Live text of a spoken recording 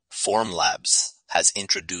Formlabs has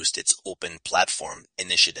introduced its Open Platform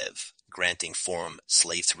initiative, granting Form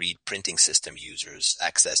SLA 3 printing system users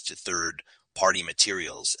access to third-party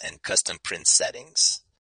materials and custom print settings.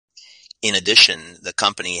 In addition, the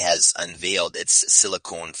company has unveiled its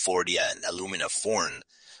silicone Fordia and alumina form,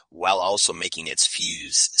 while also making its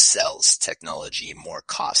fuse cells technology more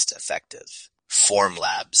cost-effective.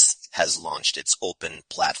 Formlabs has launched its Open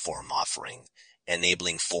Platform offering,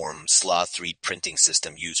 enabling Form SLA 3 printing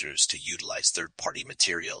system users to utilize third-party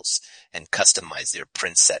materials and customize their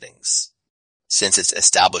print settings. Since its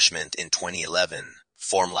establishment in 2011,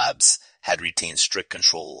 Formlabs had retained strict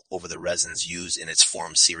control over the resins used in its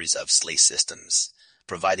Form series of SLA systems,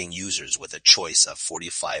 providing users with a choice of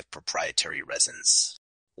 45 proprietary resins.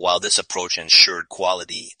 While this approach ensured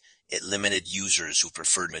quality, it limited users who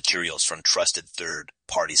preferred materials from trusted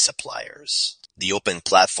third-party suppliers. The Open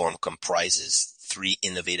Platform comprises 3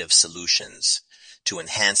 innovative solutions to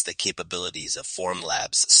enhance the capabilities of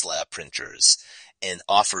Formlabs SLA printers and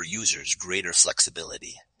offer users greater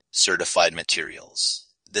flexibility. Certified materials.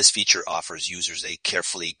 This feature offers users a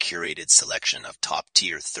carefully curated selection of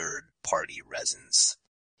top-tier third-party resins.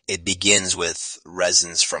 It begins with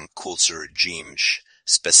resins from Kultur-Gemsch,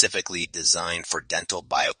 specifically designed for dental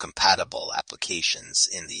biocompatible applications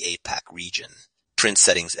in the APAC region. Print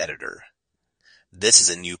Settings Editor. This is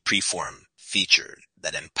a new preform feature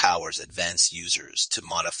that empowers advanced users to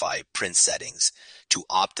modify print settings to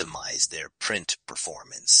optimize their print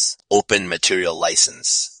performance. Open Material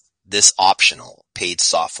License. This optional, paid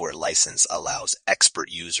software license allows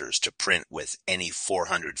expert users to print with any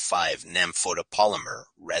 405 NEM photopolymer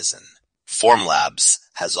resin. Formlabs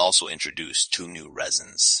has also introduced 2 new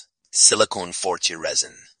resins. Silicone Fortia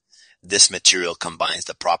resin. This material combines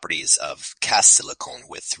the properties of cast silicone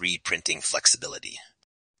with 3D printing flexibility.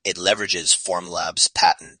 It leverages Formlabs'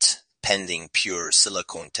 patent pending pure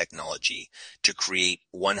silicone technology to create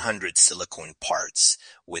 100 silicone parts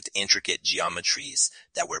with intricate geometries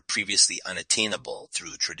that were previously unattainable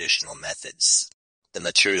through traditional methods. The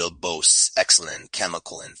material boasts excellent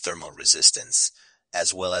chemical and thermal resistance,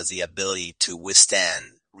 as well as the ability to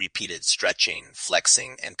withstand repeated stretching,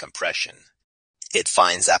 flexing, and compression. It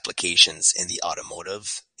finds applications in the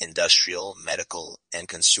automotive, industrial, medical, and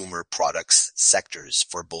consumer products sectors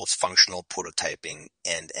for both functional prototyping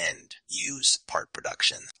and end-use part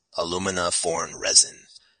production. Alumina Form resin.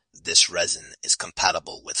 This resin is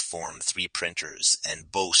compatible with Form 3 printers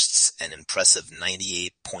and boasts an impressive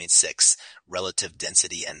 98.6 relative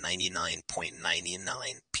density and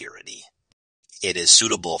 99.99 purity. It is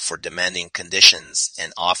suitable for demanding conditions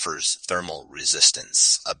and offers thermal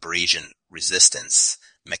resistance, abrasion resistance,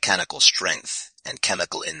 mechanical strength, and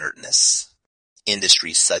chemical inertness.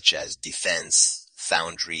 Industries such as defense,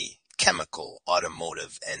 foundry, chemical,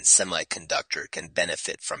 automotive, and semiconductor can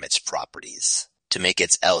benefit from its properties. To make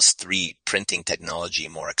its ELS3 printing technology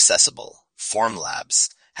more accessible, Formlabs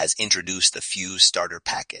has introduced the Fuse Starter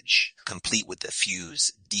Package, complete with the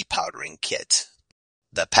Fuse depowdering kit.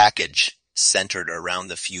 The package, centered around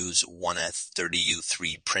the Fuse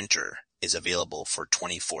 1F30U3 printer, is available for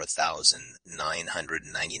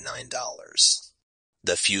 $24,999.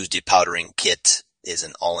 The Fuse depowdering kit is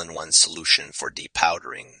an all-in-one solution for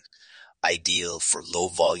depowdering, ideal for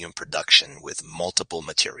low-volume production with multiple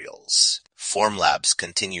materials. Formlabs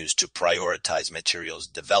continues to prioritize materials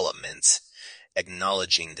development,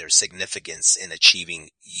 acknowledging their significance in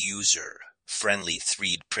achieving user-friendly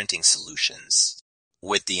 3D printing solutions.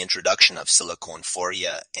 With the introduction of silicone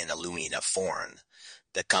Fortia and alumina form,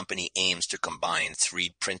 the company aims to combine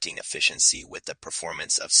 3D printing efficiency with the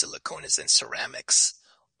performance of silicones and ceramics,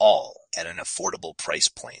 all at an affordable price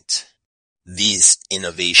point. These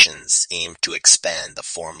innovations aim to expand the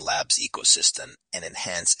Formlabs ecosystem and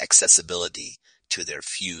enhance accessibility to their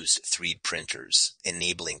Fuse 3D printers,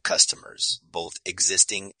 enabling customers, both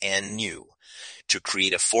existing and new, to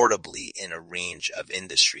create affordably in a range of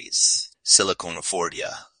industries. Silicone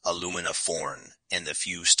Fortia, alumina form, and the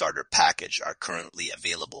Fuse Starter Package are currently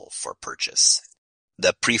available for purchase.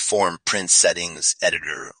 The Preform Print Settings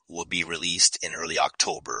Editor will be released in early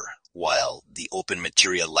October, while the Open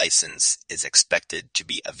Material License is expected to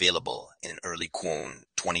be available in early Q1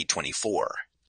 2024.